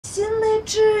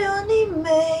只有你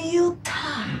没有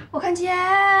他。我看见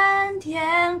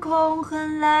天空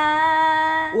很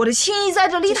蓝，我的情谊在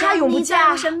这里，它永不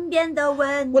假。身边的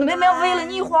温暖，我的眉毛为了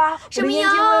你画，我的眼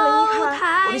睛为了你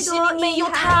看，我的心里没有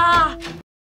他。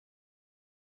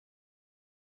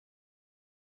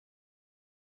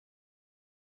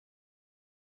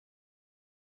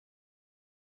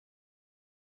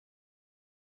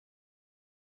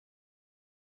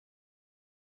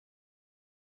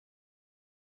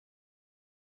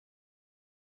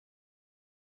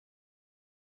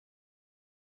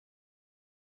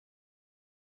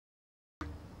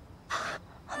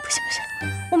不行不行，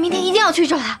我明天一定要去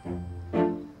找他。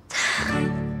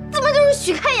怎么就是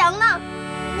许开阳呢？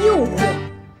诱惑！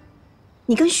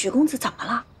你跟许公子怎么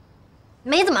了？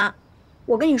没怎么。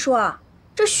我跟你说啊，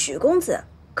这许公子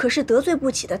可是得罪不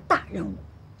起的大人物。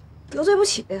得罪不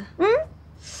起？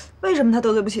为什么他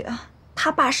得罪不起？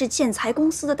他爸是建材公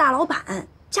司的大老板，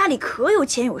家里可有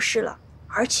钱有势了，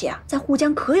而且啊，在沪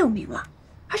江可有名了。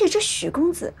而且这许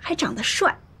公子还长得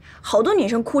帅，好多女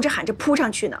生哭着喊着扑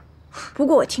上去呢。不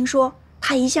过我听说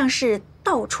他一向是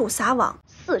到处撒网，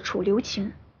四处留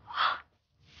情。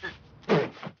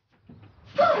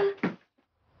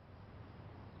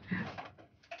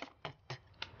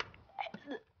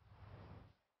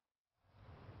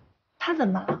他怎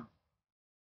么了？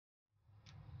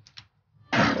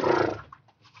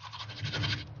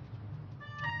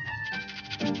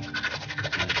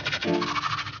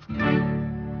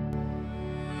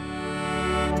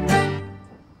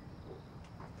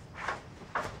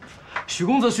许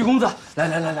公子，许公子，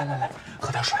来，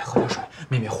喝点水，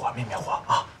灭灭火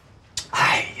啊！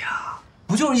哎呀，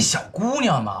不就是一小姑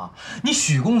娘吗？你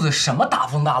许公子什么大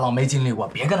风大浪没经历过？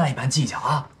别跟他一般计较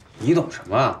啊！你懂什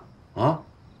么啊？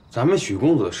咱们许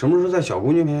公子什么时候在小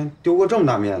姑娘面前丢过这么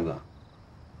大面子？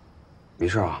没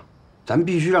事啊，咱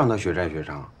必须让他血债血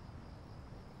偿。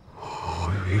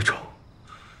我有一种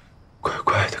怪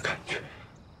怪的感觉。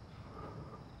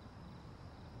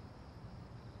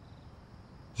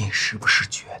你是不是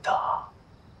觉得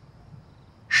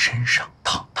身上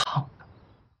烫烫的，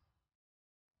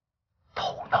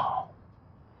头脑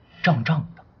胀胀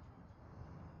的，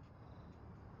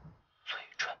嘴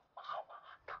唇麻麻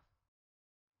的？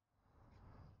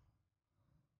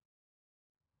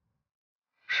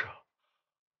是啊，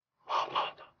麻麻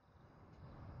的。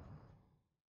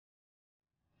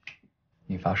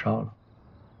你发烧了？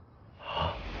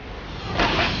啊。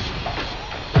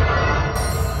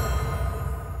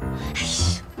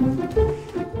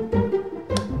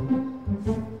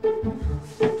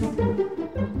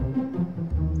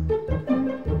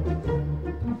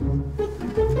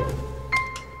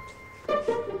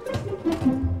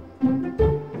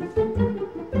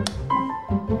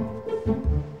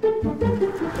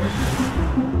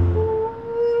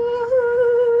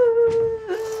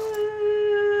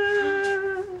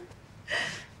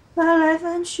翻来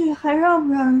翻去，还让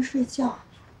不让人睡觉？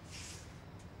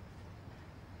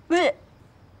喂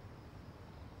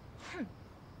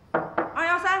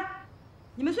，213，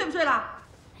你们睡不睡了？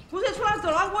不睡，出来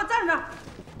走廊给我站着。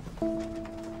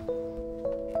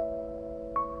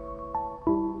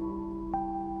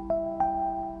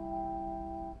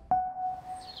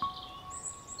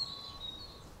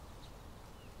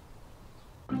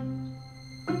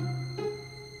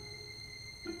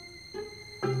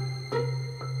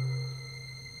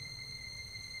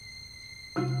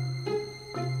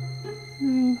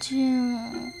安静，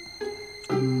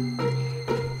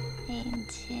安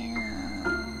静。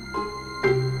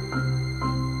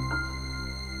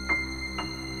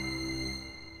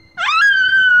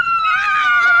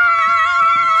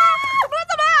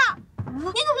怎么了？你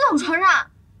怎么在我床上？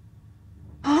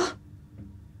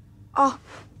哦，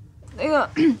那个，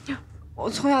我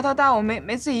从小到大我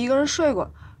没自己一个人睡过，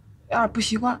有点不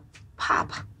习惯，怕。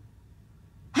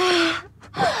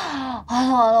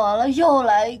完了，又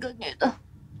来一个女的，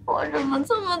我怎么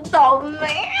这么倒霉？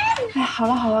哎，好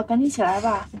了，赶紧起来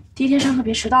吧，第一天上课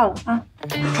别迟到了啊！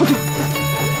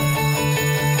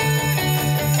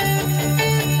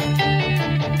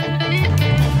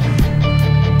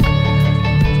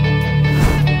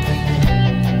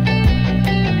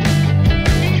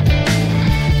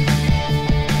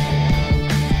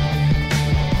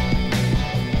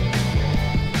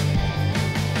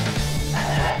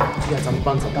今天咱们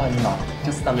班可大意了，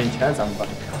这是咱们以前咱们班。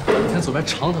你看左边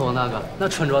长头发那个，那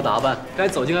穿着打扮，赶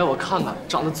紧走进来我看看，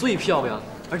长得最漂亮，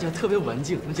而且还特别文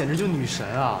静，那简直就女神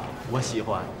啊！我喜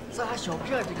欢。扎小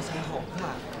辫儿这个才好看，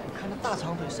你看那大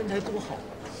长腿，身材多好。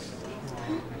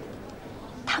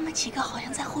他们几个好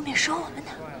像在后面说我们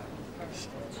呢。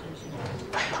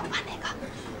短头发那个，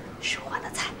是我的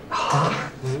菜。啊，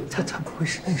他不会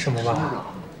是那什么吧？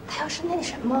他要是那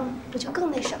什么，不就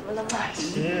更那什么了吗？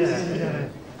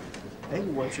哎，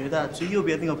我觉得最右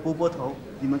边那个波波头，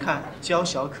你们看，娇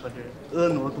小可人，婀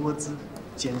娜多姿，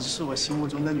简直是我心目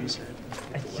中的女神。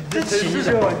哎，这真是真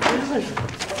是。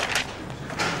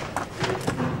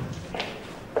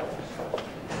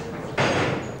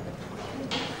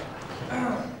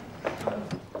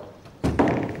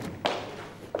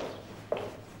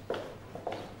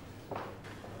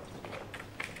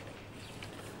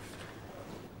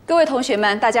各位同学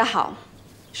们，大家好。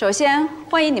首先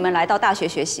欢迎你们来到大学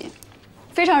学习，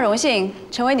非常荣幸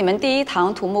成为你们第一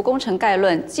堂土木工程概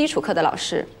论基础课的老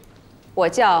师。我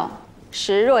叫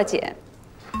石若简。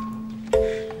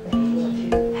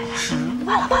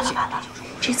完了！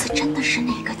这次真的是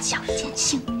那个强碱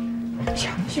性。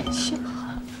强碱性，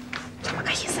怎么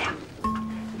个意思呀？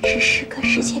是师哥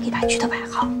师姐给他取的外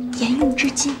号，沿用至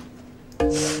今。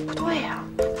不对呀，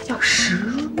它叫石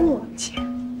若碱，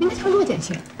应该叫弱碱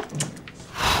性。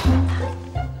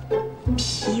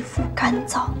皮肤干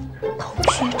燥，头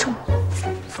血重，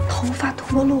头发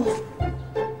脱落，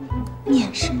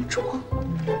面深疮，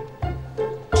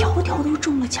条条都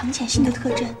中了强碱性的特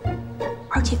征，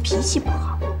而且脾气不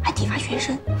好，还体罚学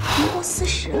生，年过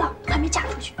40了都还没嫁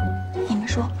出去。你们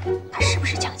说他是不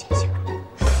是强碱性啊？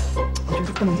我觉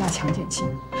得不能叫强碱性，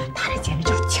它这简直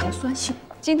就是强酸性。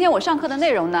今天我上课的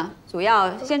内容呢，主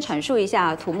要先阐述一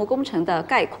下土木工程的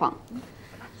概况。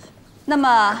那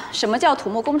么，什么叫土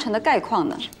木工程的概况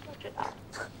呢？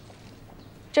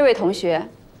这位同学，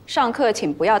上课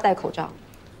请不要戴口罩。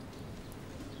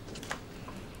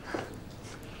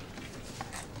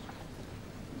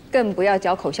更不要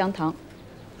嚼口香糖。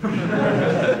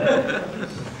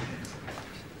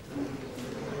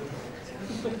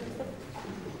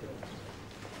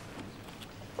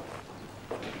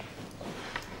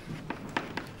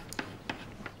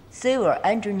Civil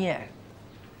engineer，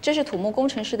 这是土木工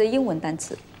程师的英文单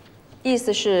词，意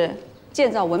思是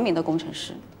建造文明的工程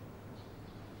师。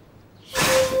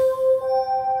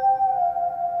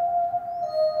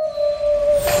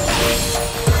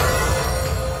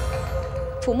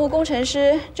土木工程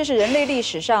师，这是人类历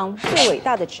史上最伟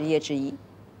大的职业之一。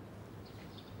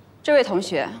这位同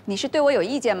学，你是对我有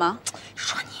意见吗？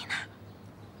说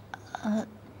你呢？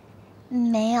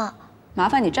没有。麻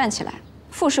烦你站起来，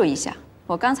复述一下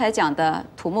我刚才讲的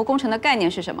土木工程的概念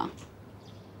是什么？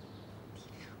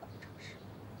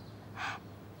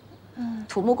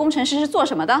土木工程师是做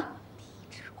什么的？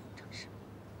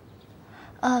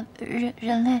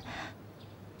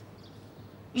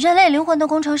人类灵魂的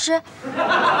工程师。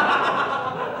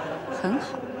很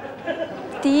好，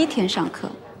第一天上课，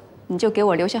你就给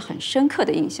我留下很深刻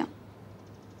的印象。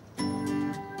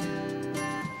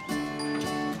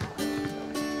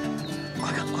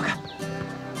快看，快看！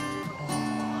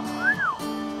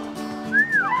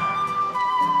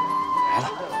来了！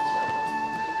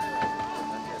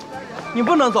你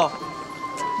不能走！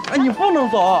哎，你不能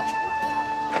走！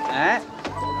哎，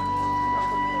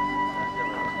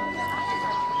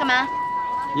干嘛？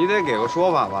你得给个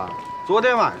说法吧。昨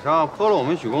天晚上泼了我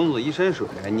们许公子一身水，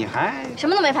你还……什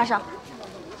么都没发生。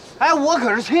哎，我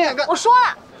可是亲眼看。我说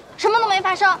了，什么都没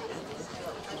发生。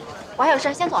我还有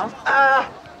事，先走了。哎，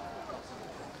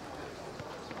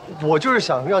我就是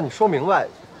想让你说明白，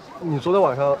你昨天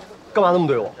晚上干嘛那么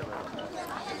对我？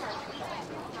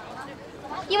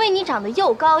因为你长得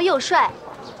又高又帅，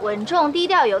稳重低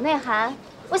调有内涵，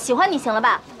我喜欢你，行了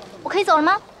吧？我可以走了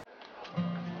吗？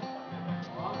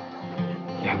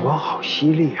眼光好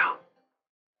犀利啊！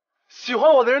喜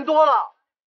欢我的人多了。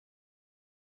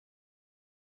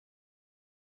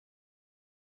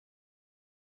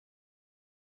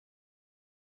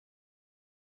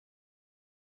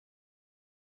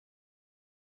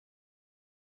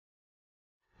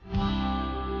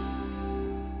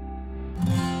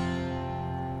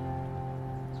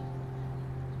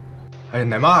哎，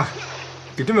奶妈，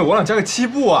给对面王朗加个7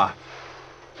步啊！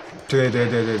对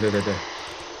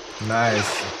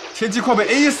，nice。天气快被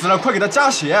A 死了，快给他加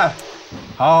血！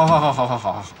好，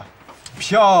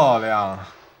漂亮！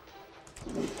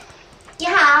你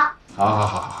好。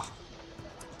好，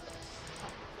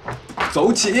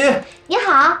走起！你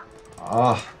好。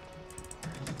啊，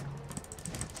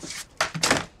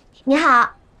你好。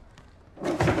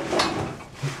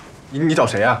你找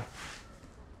谁呀？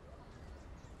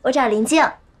我找林静。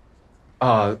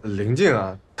啊，林静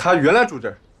啊，她原来住这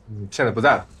儿，现在不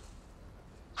在了。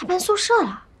她搬宿舍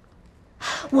了。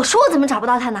我说我怎么找不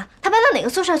到她呢？她搬到哪个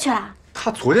宿舍去了？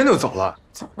她昨天就走了。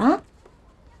走了？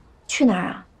去哪儿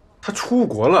啊？她出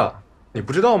国了，你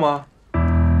不知道吗？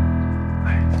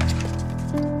哎，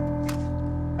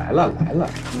来了。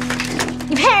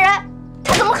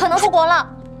能出国了？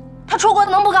他出国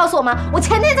能不告诉我吗？我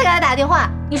前天才给他打电话，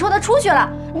你说他出去了，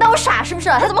你当我傻是不是？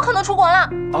他怎么可能出国了？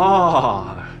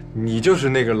啊，你就是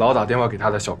那个老打电话给他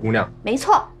的小姑娘。没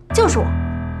错，就是我。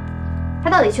他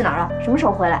到底去哪儿了？什么时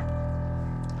候回来？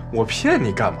我骗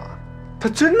你干嘛？他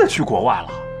真的去国外了。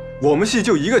我们系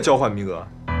就一个交换名额，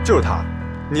就是他。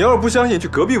你要是不相信，去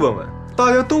隔壁问问，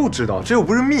大家都知道，这又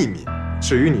不是秘密。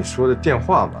至于你说的电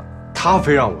话嘛，他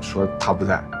非让我说他不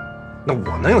在，那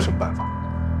我能有什么办法？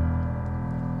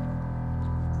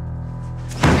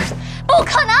不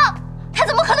可能！他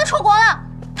怎么可能出国了？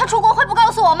他出国会不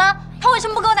告诉我吗？他为什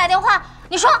么不给我打电话？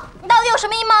你说，你到底有什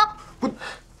么阴谋？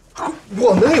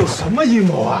我能有什么阴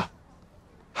谋啊？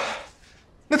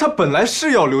那他本来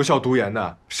是要留校读研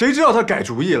的，谁知道他改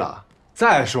主意了？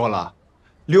再说了，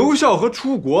留校和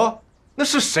出国，那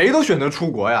是谁都选择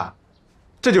出国呀。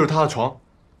这就是他的床，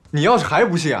你要是还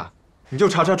不信啊，你就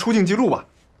查查出境记录吧。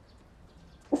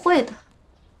不会的，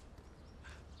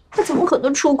他怎么可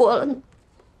能出国了呢？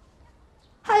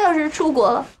他要是出国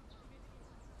了，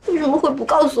为什么会不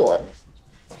告诉我呢？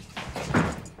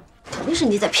肯定是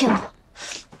你在骗我。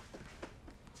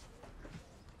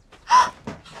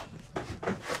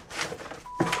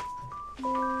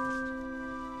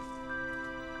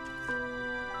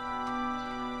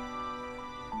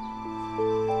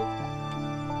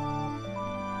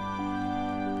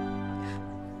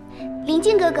林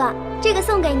静哥哥，这个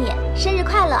送给你，生日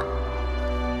快乐！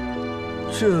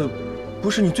这不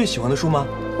是你最喜欢的书吗？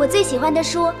我最喜欢的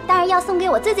书，当然要送给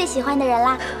我最喜欢的人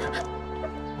啦。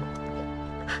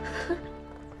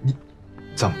你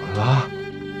怎么了？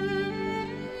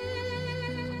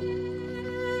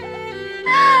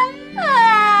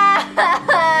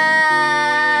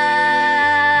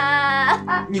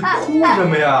你哭什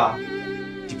么呀？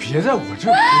你别在我这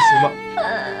儿哭行吗？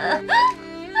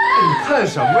你看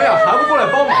什么呀？还不过来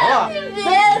帮忙啊？别！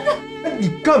哎，你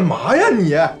干嘛呀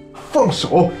你？放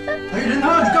手！哎，任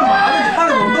涛，你干嘛呢？你看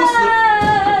着我们都死了。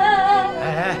哎，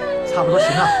差不多行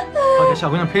了，快给小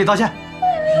姑娘赔礼道歉。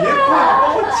别哭，你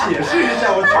帮我解释一下，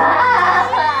我求你。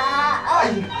哎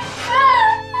呀，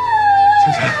晨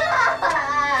晨，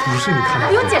不是你看的。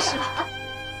不用解释了，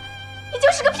你就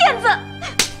是个骗子。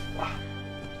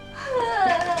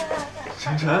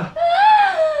晨晨。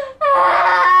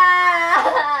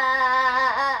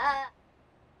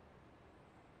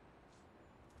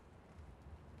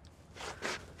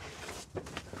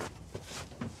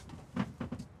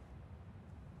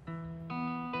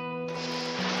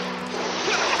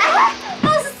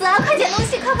快捡东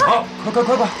西，快！好，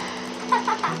快！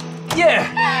耶！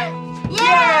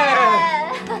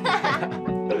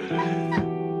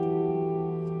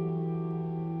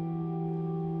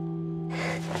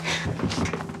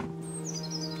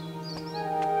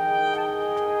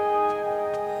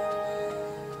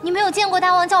你没有见过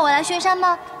大王叫我来巡山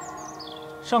吗？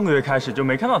上个月开始就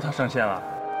没看到他上线了。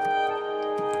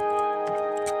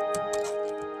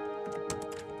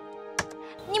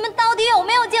你们到底有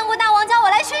没有见过大王叫我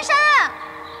来巡山啊？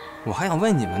我还想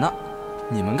问你们呢，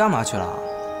你们干嘛去了？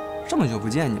这么久不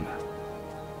见你们，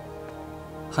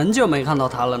很久没看到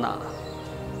他了呢。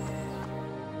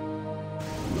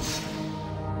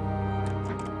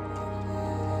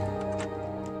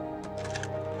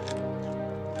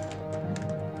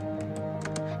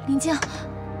林静，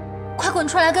快滚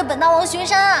出来跟本大王巡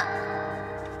山啊！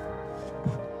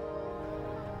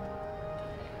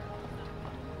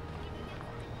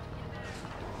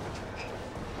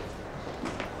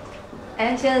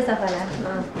哎，现在才回来，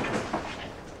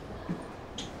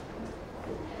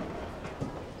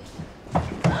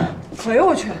哎呦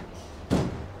我去，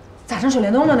咋成水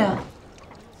帘洞了呢？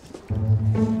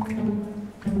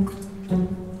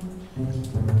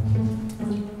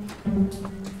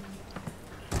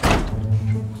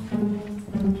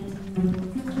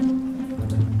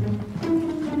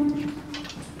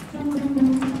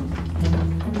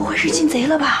不会是进贼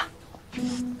了吧？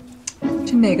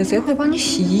这哪个贼会帮你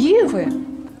洗衣服呀？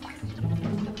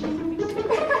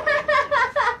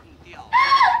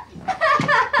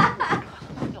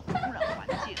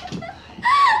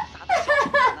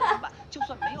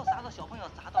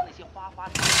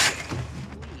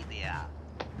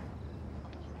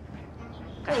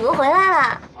你们回来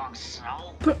啦？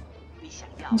不是，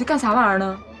你这干啥玩意儿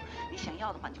呢？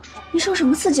你受什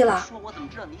么刺激了？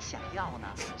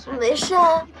没事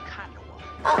啊。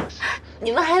啊，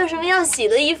你们还有什么要洗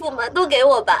的衣服吗？都给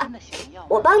我吧，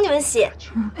我帮你们洗。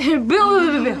不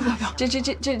用，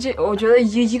这，我觉得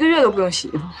一个月都不用洗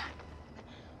衣服。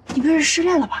你不是失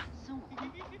恋了吧？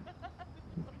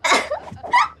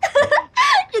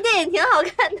这电影挺好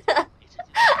看的。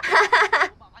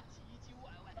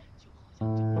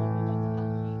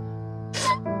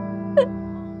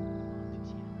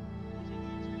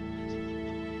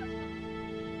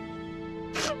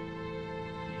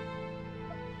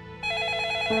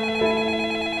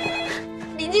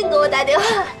打电话，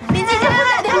林静给我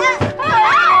打电话。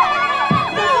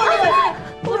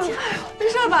没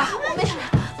事吧？我没事。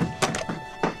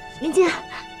林静，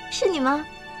是你吗？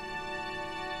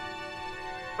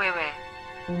微微，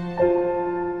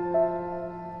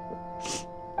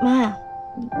妈呀，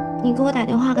你给我打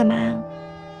电话干嘛呀？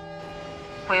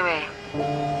微微，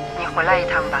你回来一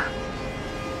趟吧。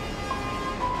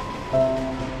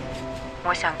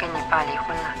我想跟你爸离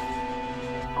婚了。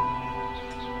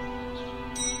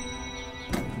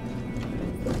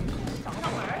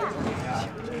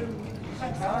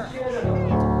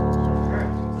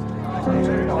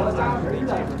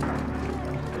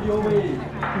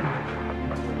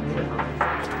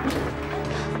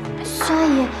孙阿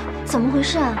姨，怎么回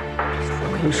事啊？我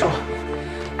跟你说，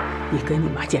你跟你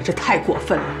妈简直太过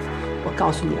分了！我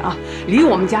告诉你啊，离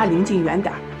我们家林静远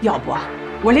点，要不啊，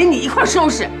我连你一块收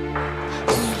拾。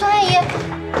孙阿姨，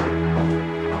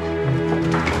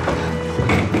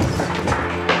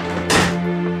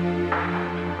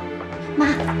妈，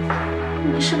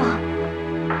你没事吧？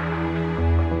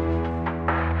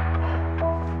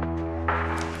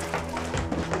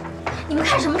你们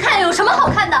看什么看？有什么好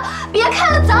看的？别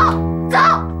看了，走走。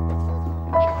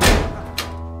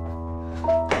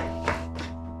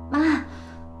妈，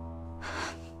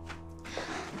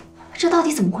这到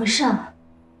底怎么回事啊？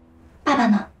爸爸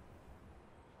呢？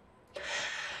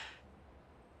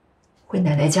回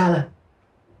奶奶家了。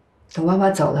等娃娃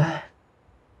走了，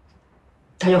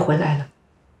他就回来了。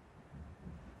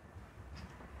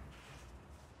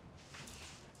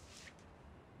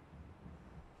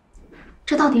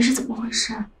这到底是怎么回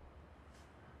事？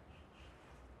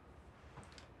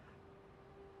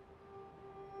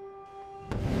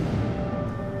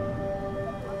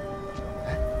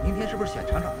明天是不是选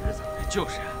厂长的日子？就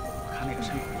是啊，我看那个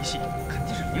山口一系，肯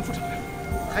定是林副厂长，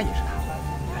我看也是他。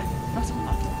哎，那怎么了？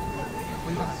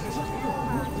回吧。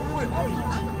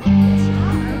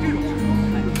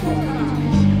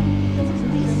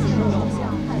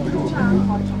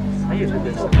他也是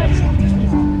跟上。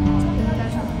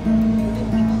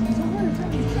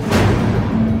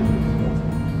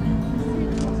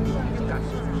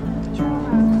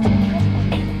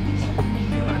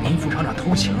林副厂长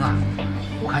偷情啊！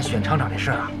我看选厂长这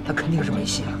事儿啊，他肯定是没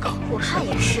戏了。我看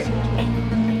也是。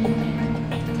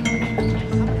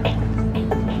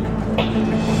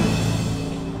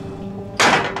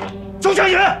周湘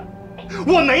云，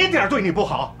我哪点对你不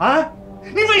好啊？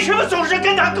你为什么总是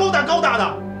跟他勾搭勾搭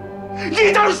的？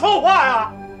你倒是说话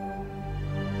呀！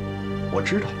我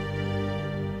知道，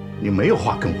你没有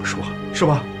话跟我说，是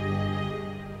吧？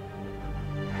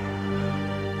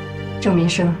郑民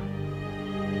生，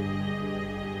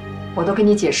我都跟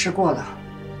你解释过了，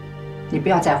你不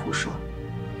要再胡说，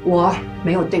我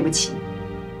没有对不起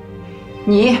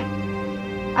你，你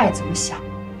爱怎么想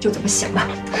就怎么想吧。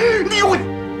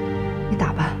你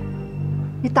打吧，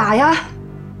你打呀，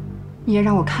你也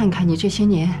让我看看你这些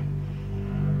年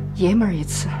爷们儿一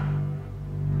次。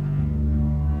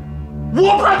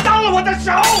我怕脏了我的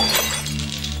手。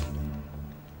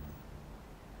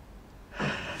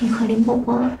你和林伯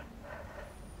伯。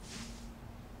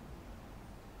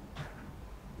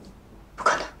不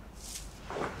可能，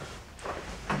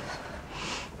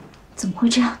怎么会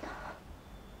这样呢？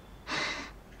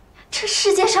这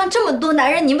世界上这么多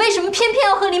男人，你为什么偏偏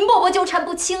要和林伯伯纠缠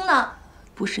不清呢？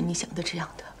不是你想的这样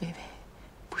的，微微，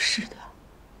不是的。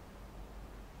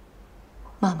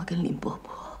妈妈跟林伯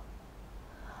伯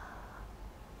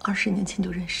20年前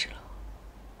就认识了。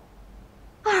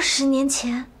20年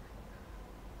前？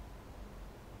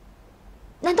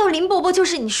难道林伯伯就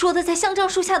是你说的在香樟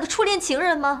树下的初恋情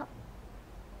人吗？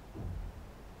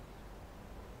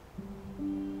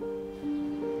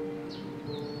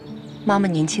妈妈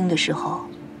年轻的时候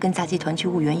跟杂技团去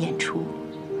婺源演出，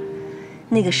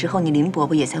那个时候你林伯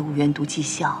伯也在婺源读技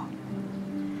校，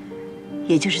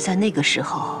也就是在那个时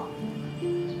候，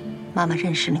妈妈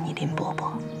认识了你林伯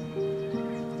伯。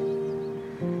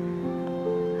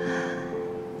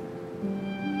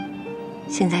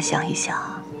现在想一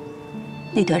想，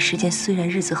那段时间虽然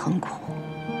日子很苦，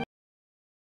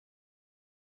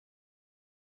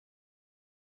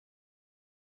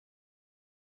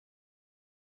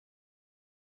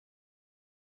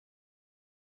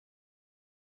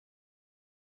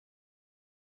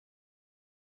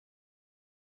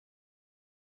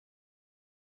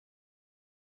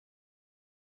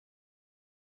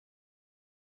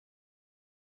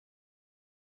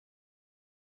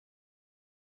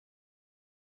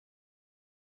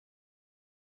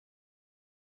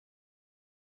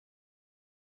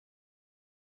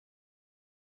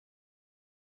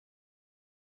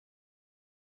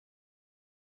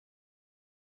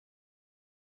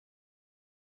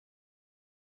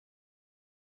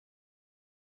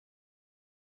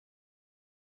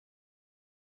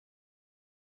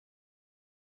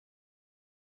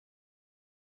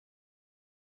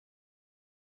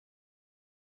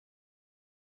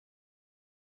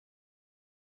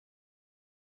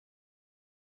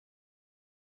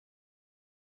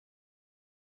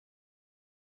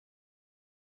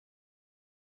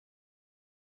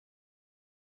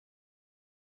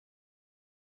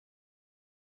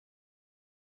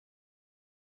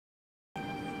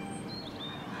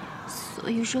所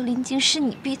以说林静是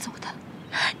你逼走的，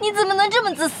你怎么能这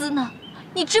么自私呢？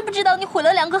你知不知道你毁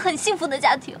了2个很幸福的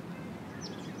家庭？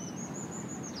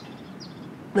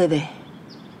薇薇，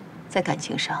在感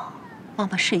情上，妈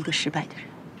妈是一个失败的人，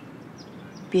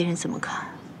别人怎么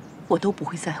看，我都不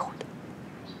会在乎的。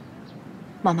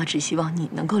妈妈只希望你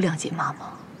能够谅解妈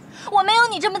妈。我没有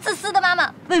你这么自私的妈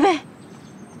妈。薇薇。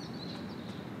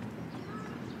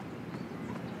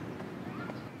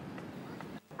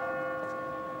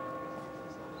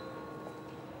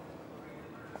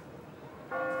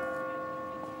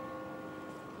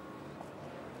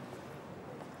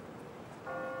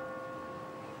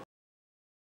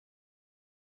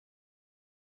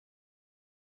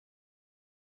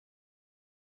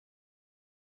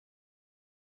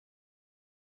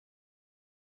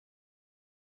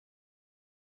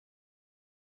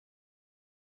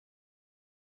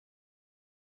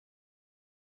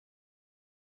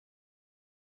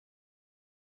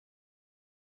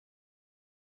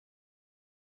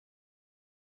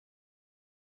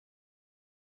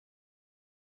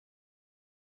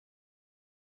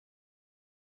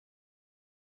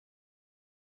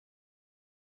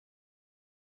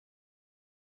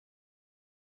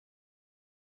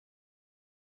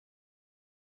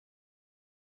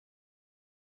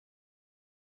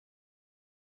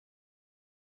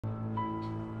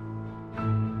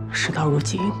 事到如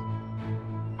今，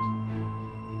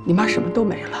你妈什么都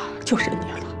没了，就剩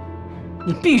你了。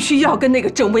你必须要跟那个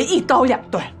郑薇一刀两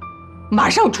断，马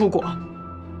上出国。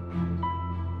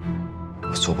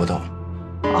我做不到。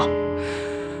好，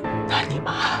那你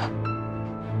妈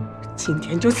今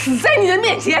天就死在你的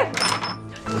面前。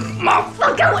妈，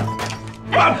放开我！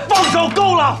妈，放手，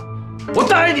够了！我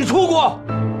答应你出国。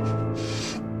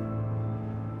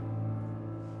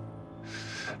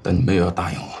 但你们也要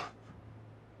答应我，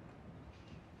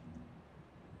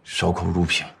守口如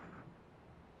瓶，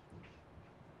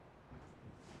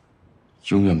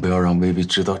永远不要让薇薇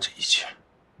知道这一切，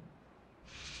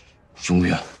永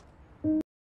远。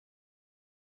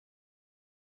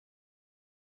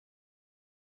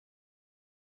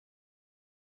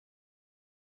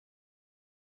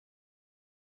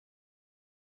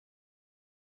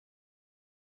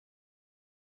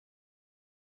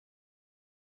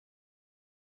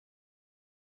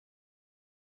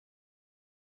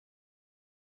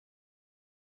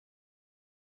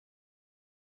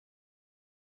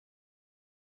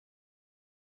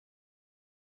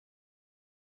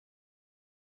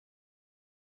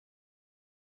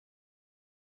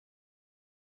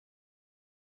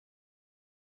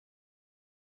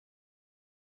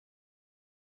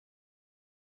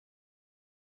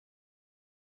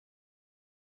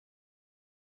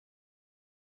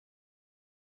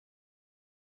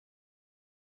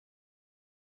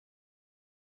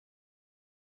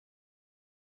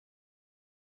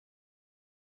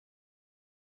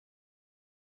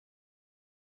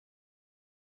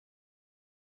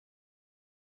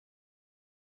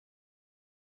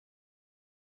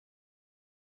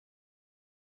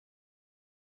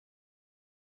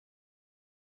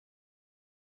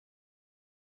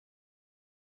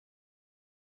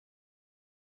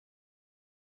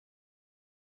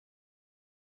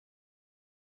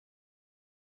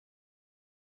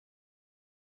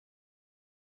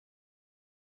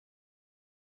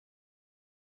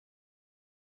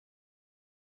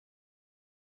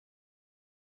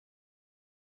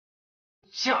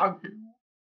Zhang，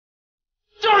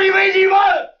就是因为你们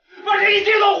把这一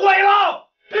切都毁了，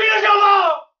凭什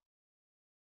么？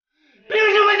凭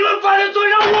什么你们犯的罪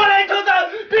让我来承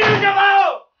担？凭什么？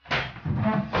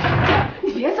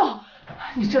你别走，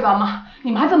你知道吗？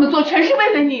你妈这么做全是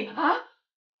为了你啊！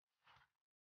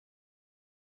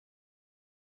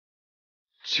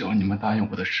只要你们答应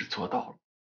我的事做到了，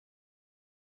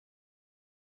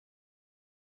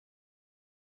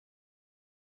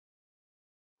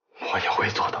我也会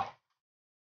做到。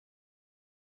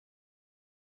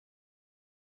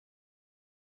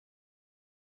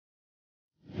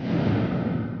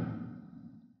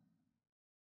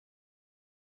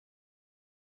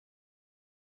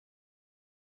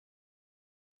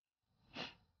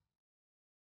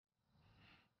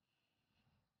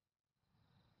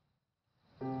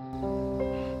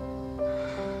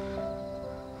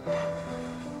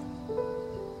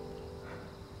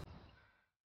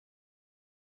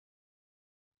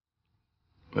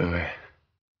薇薇，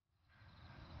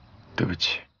对不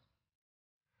起，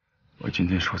我今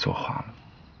天说错话了，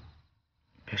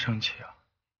别生气啊。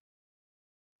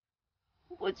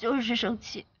我就是生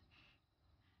气，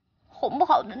哄不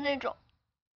好的那种。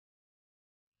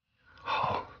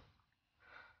好，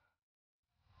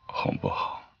哄不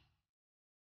好，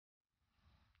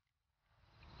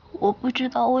我不知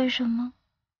道为什么，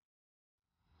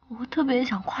我特别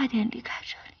想快点离开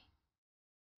这里。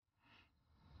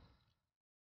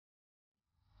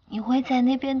你会在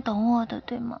那边等我的，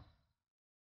对吗？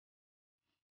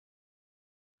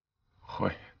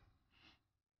会。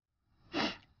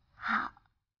好。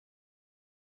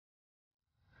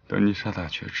等你上大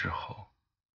学之后，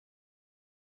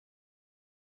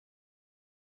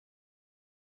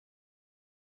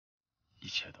一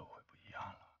切都会不一样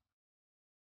了。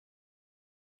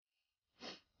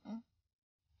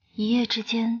一夜之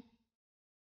间，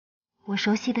我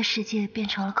熟悉的世界变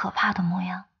成了可怕的模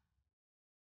样。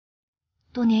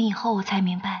多年以后，我才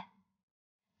明白，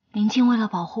林静为了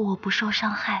保护我不受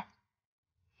伤害，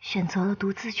选择了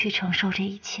独自去承受这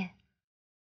一切。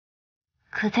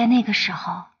可在那个时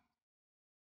候，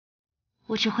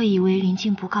我只会以为林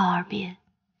静不告而别，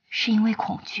是因为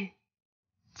恐惧、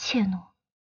怯懦，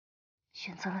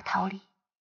选择了逃离。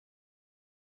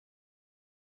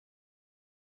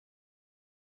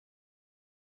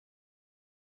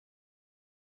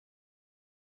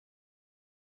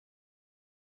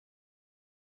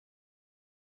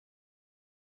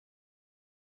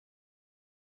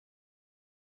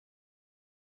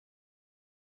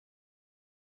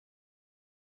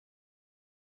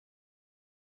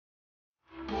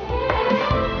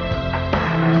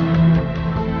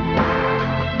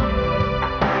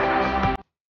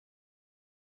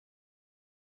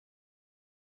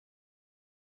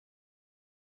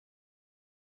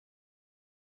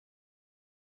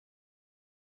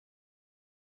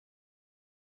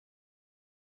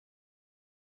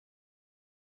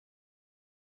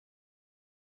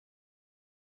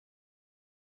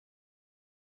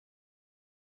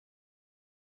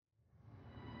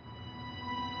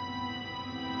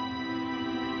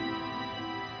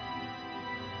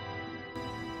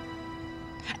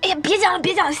哎呀，别讲了，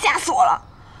别讲了，吓死我了！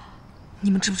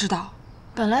你们知不知道，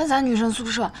本来咱女生宿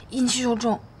舍阴气就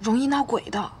重，容易闹鬼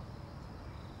的。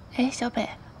哎，小北，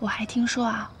我还听说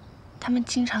啊，他们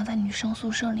经常在女生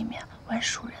宿舍里面玩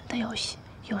数人的游戏，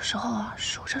有时候啊，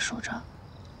数着数着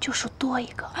就数多一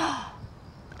个。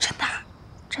真的？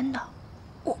真的。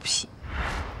我不信。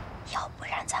要不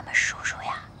然咱们数数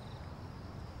呀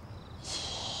？1、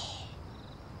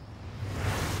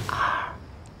2、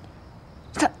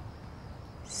3、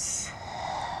4。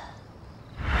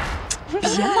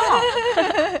别闹！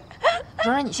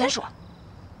蓉蓉，你先数。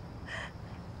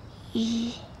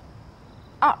1、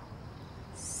2、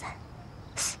3、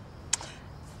4。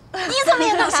你怎么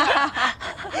也闹心？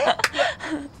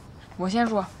我先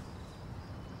数。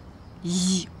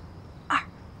1、2、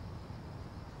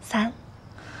3。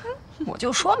我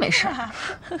就说没事。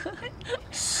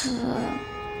4。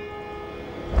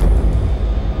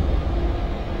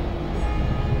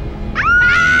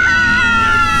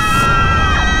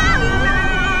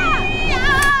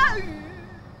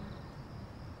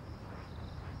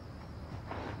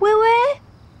微微，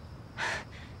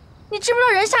你知不知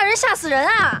道人吓人吓死人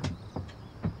啊？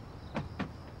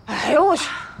哎呦我去！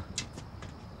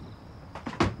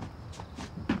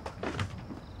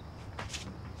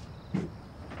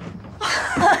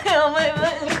哎呀，妹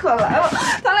妹，你可来了！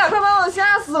咱俩快把我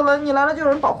吓死了！你来了就有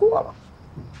人保护我了。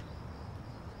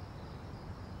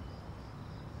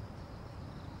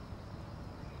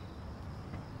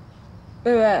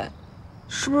薇薇，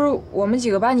是不是我们几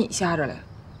个把你吓着了？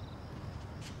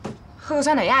喝个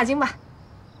酸奶压压惊吧。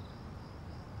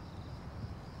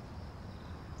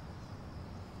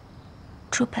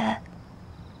楚培，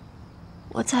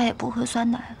我再也不喝酸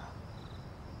奶了，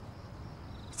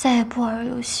再也不玩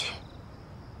游戏，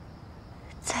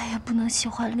再也不能喜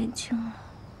欢林静了。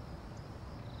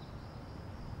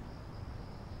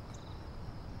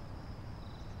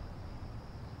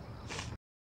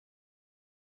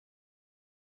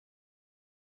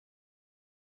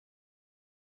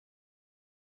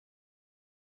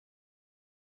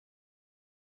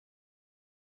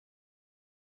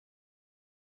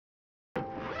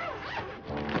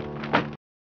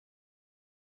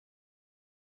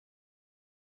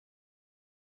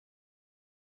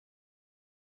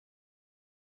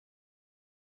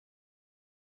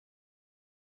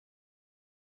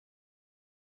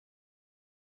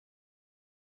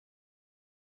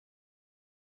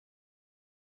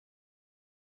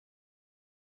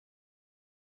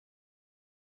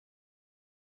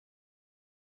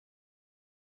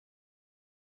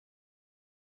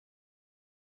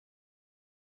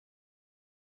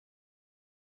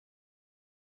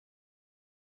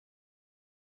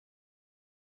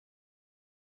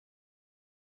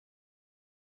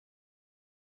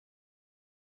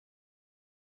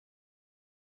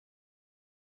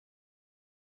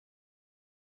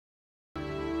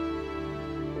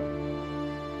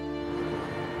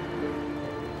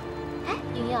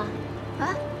林呀，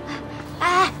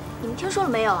哎，你们听说了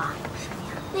没有啊？什么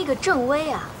呀？那个郑薇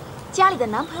啊，家里的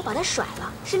男朋友把她甩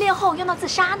了，是恋后用到自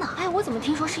杀呢。哎，我怎么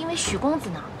听说是因为许公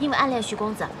子呢？因为暗恋许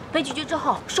公子，被拒绝之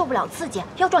后受不了刺激，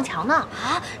要撞墙呢。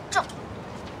啊，这，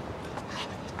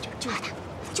就是他，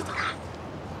就是他。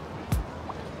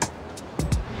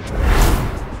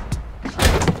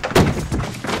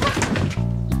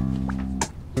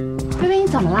 薇薇，你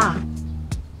怎么啦？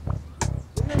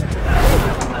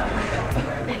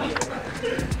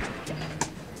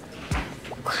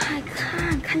快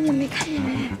看，看见没？看见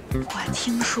没？我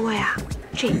听说呀，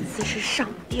这次是上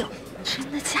吊。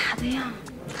真的假的呀？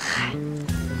嗨，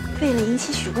为了引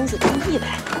起许公子注意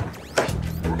呗。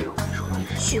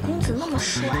许公子那么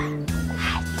帅，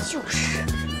嗨，就是。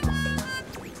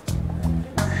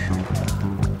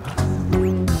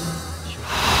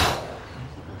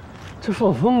 这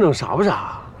放风筝傻不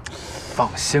傻？放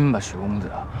心吧，许公子，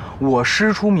我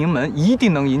师出名门，一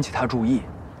定能引起他注意。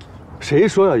谁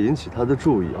说要引起他的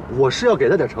注意啊？我是要给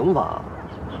他点惩罚。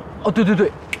哦，对对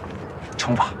对，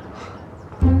惩罚。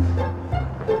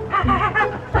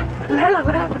来了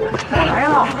来了来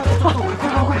了！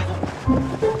快！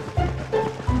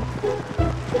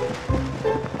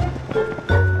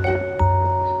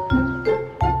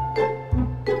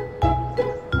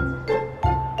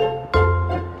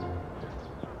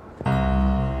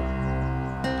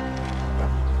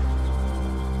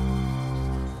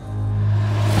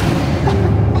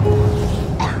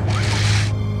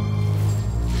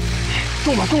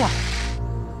 动了，动了！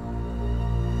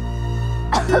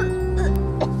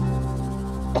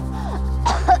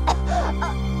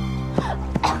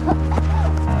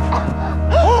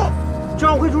这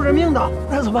样会出人命的，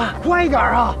那怎么办？快一点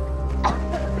啊！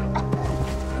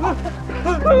喂，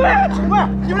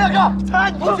你们两个才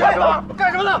爱你同学是吧？干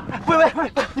什么呢？喂，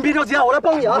你别着急啊，我来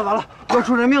帮你啊！完了，要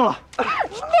出人命了！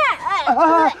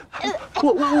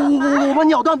我帮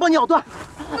你咬断，帮你咬断。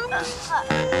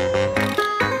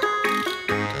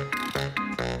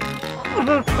 太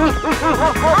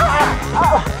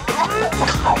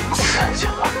刺激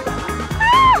了！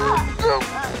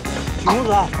许公子，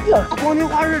光天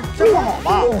化日真不好吧？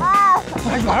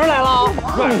还圆上来了！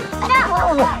让我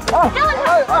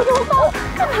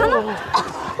干嘛呢？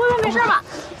薇薇没事吧？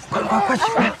快起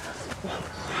来！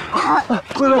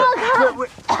薇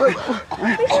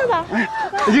没事吧？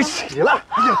你起来！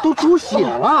哎呀，都出血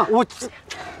了！薇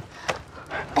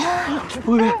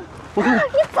薇，我看看。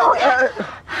你走开！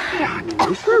哎呀，你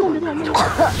没事吧？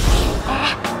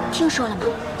哎，听说了吗？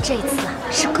这次啊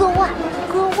是割腕，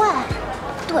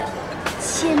对，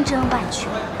千真万确。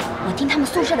我听他们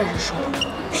宿舍的人说的。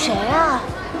谁啊？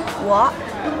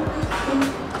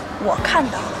我看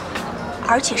到了，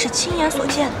而且是亲眼所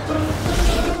见的。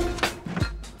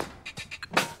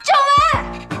赵薇，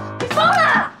你疯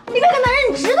了！你这个男人，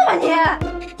你知道吗你？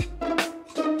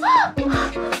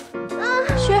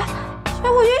雪，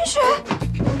我晕血。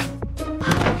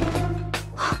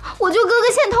我就割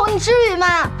个线头，你至于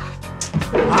吗？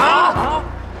啊！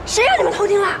谁让你们偷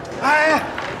听了？哎，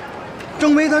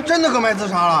郑薇她真的割脉自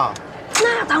杀了。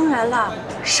那当然了，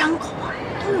伤口啊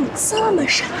都有这么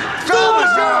深啊！这么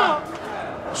深？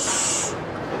嘘，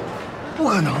不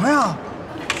可能呀！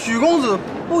许公子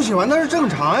不喜欢那是正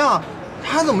常呀，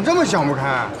他怎么这么想不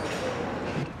开？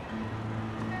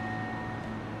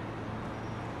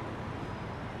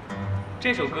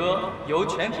这首歌由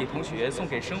全体同学送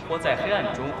给生活在黑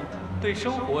暗中、对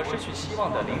生活失去希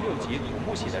望的06级土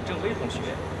木系的郑薇同学，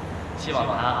希望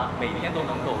他每天都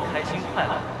能够开心快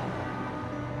乐。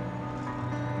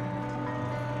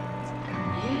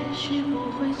也许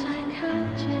不会再看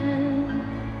见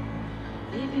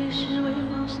离别时微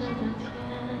黄色的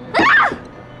天，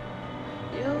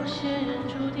有些人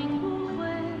注定不会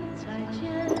再见。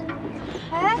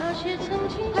哎，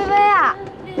薇薇啊，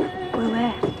薇，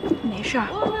没事儿，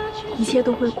一切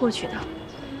都会过去的，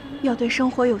要对生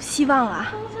活有希望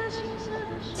啊！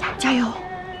加油！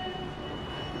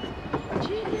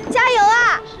加油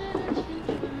啊！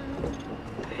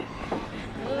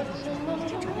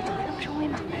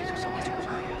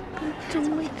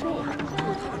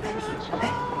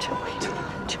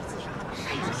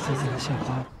自己的鲜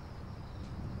花。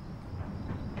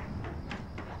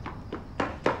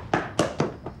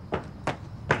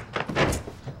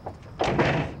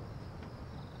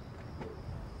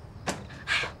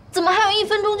怎么还有1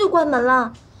分钟就关门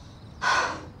了？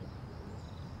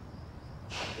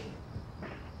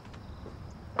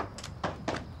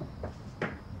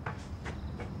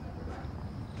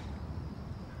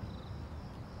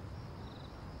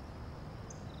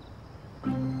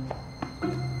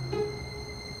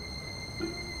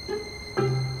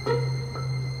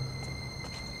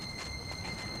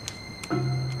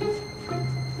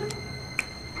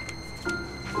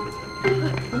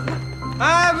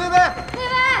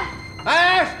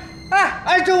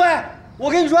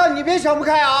跟你说，你别想不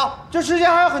开啊，这世界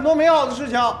还有很多美好的事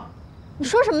情。你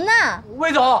说什么呢？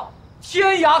魏总，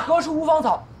天涯何处无芳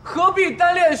草，何必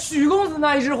单恋许公子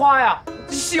那一枝花呀？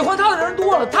喜欢他的人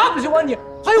多了，他不喜欢你，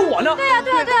还有我呢。对呀，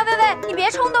薇薇，你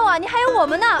别冲动啊，你还有我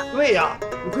们呢。对呀，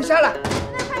你快下来。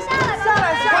下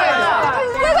来！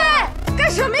薇薇，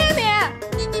干什么呀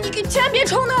你千万别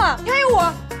冲动啊！你还有我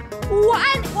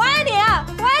爱你，我爱你！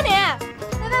薇薇，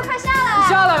快下来！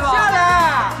下来吧，下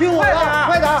来！听我的，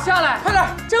快点下来，快点！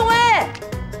郑薇，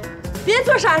别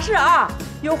做傻事啊！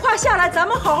有话下来，咱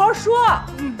们好好说。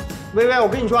薇薇，我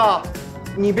跟你说啊，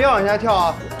你别往下跳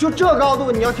啊！就这高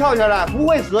度，你要跳下来不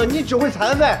会死，你只会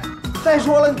残废。再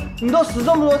说了，你都死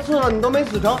这么多次了，你都没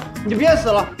死成，你就别死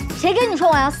了。谁跟你说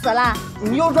我要死了？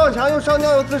你又撞墙又上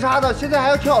吊又自杀的，现在还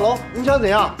要跳楼，你想怎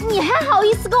样？你还好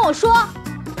意思跟我说？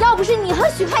要不是你和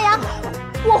许开阳，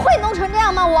我会弄成这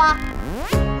样吗？我？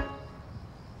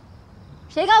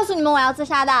谁告诉你们我要自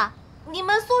杀的？你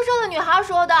们宿舍的女孩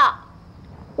说的。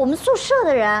我们宿舍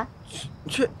的人？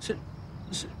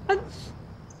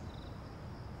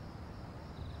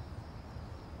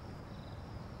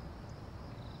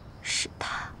是他。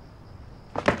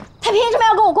他凭什么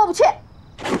要跟我过不去？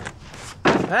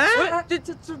哎，这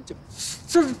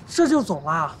就走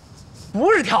了，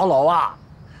不是跳楼啊？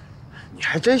你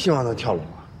还真希望他跳楼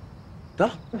啊？得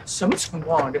了，什么情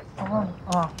况啊这？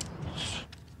啊！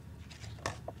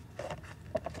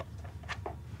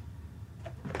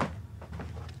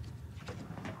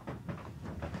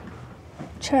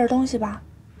吃点东西吧。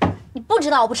你不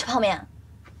知道我不吃泡面。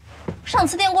上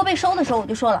次电锅被收的时候我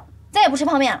就说了，再也不吃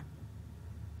泡面了。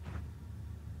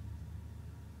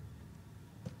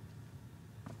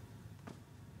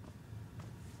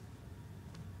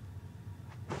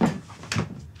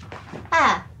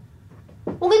哎，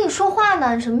我跟你说话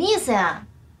呢，你什么意思呀？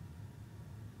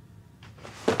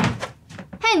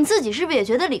哎，你自己是不是也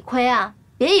觉得理亏啊？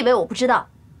别以为我不知道。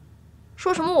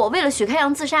说什么我为了许开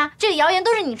阳自杀，这个谣言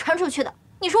都是你传出去的。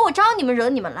你说我招你们惹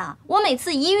你们了？我每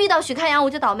次一遇到许开阳我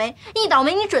就倒霉，一倒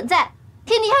霉你准在。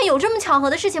天底下有这么巧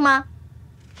合的事情吗？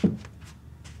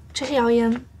这些谣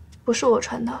言不是我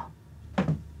传的。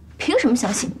凭什么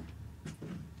相信？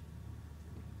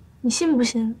你信不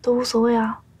信都无所谓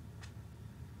啊。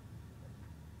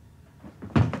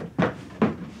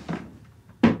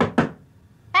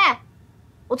哎，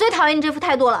我最讨厌你这副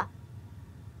态度了，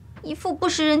一副不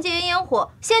食人间烟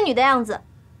火仙女的样子。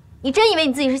你真以为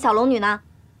你自己是小龙女呢？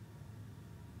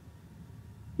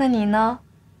那你呢？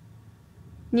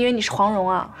你以为你是黄蓉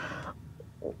啊？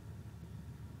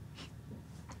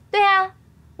对啊，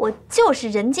我就是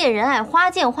人见人爱，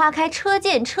花见花开，车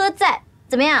见车载。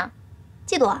怎么样？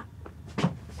嫉妒啊？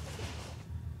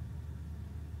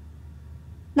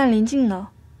那林静呢？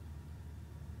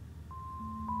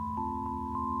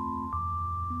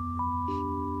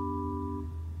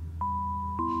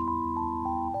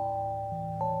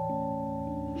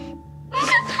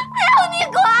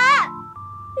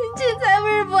这才不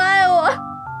是不爱我，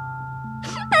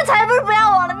他才不是不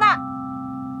要我了呢。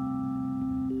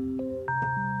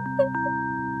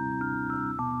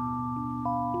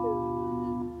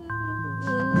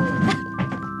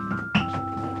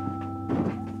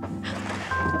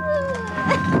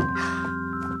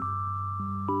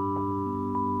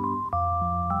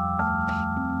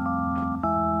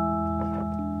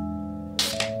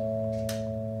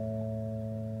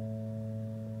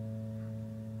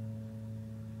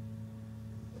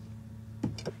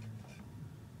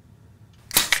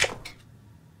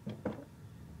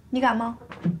你敢吗？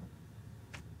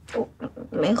我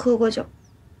没喝过酒。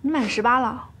你满18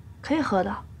了，可以喝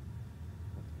的。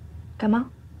敢吗？